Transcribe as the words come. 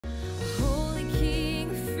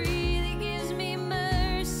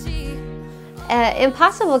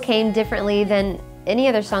Impossible came differently than any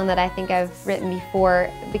other song that I think I've written before,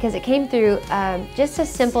 because it came through just a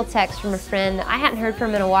simple text from a friend I hadn't heard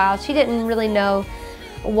from in a while. She didn't really know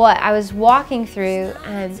what I was walking through,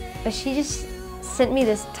 but she just sent me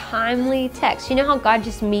this timely text. You know how God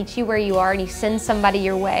just meets you where you are and He sends somebody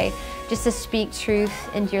your way just to speak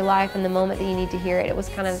truth into your life in the moment that you need to hear it? It was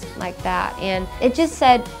kind of like that. And it just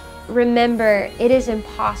said, remember, it is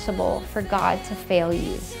impossible for God to fail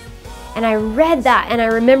you. And I read that and I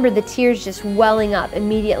remember the tears just welling up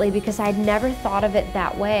immediately, because I'd never thought of it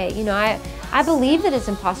that way. You know, I believe that it's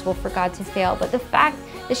impossible for God to fail, but the fact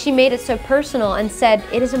that she made it so personal and said,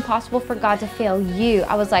 it is impossible for God to fail you,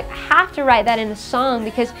 I was like, I have to write that in a song,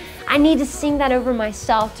 because I need to sing that over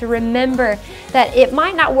myself, to remember that it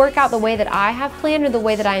might not work out the way that I have planned or the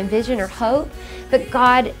way that I envision or hope, but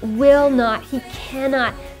God will not, He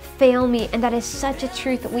cannot fail me. And that is such a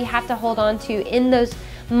truth that we have to hold on to in those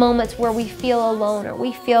moments where we feel alone or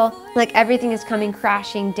we feel like everything is coming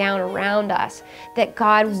crashing down around us, that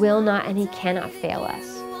God will not and He cannot fail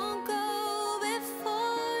us.